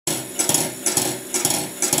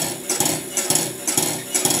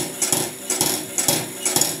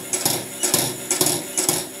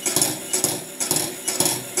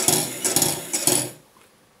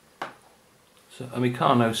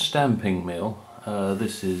Meccano stamping mill.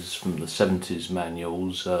 This is from the 70s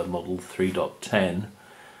manuals, model 3.10.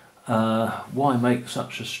 Why make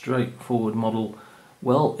such a straightforward model?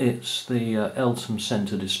 Well, it's the Eltham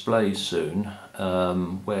Centre display soon,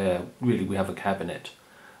 where really we have a cabinet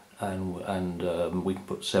and we can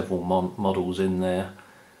put several models in there.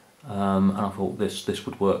 And I thought this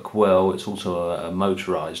would work well. It's also a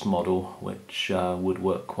motorised model which would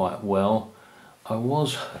work quite well. I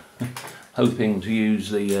was hoping to use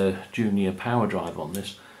the junior power drive on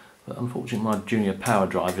this, but unfortunately my junior power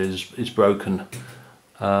drive is broken.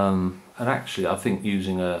 And actually I think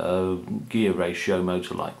using a gear ratio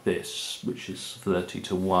motor like this, which is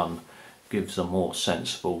 30:1, gives a more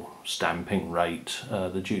sensible stamping rate.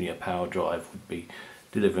 The junior power drive would be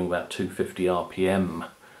delivering about 250 RPM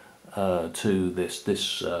to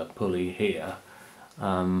this pulley here,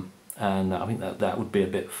 and I think that would be a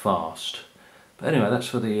bit fast. But anyway, that's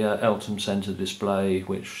for the Eltham Centre display,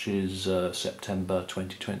 which is September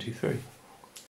 2023.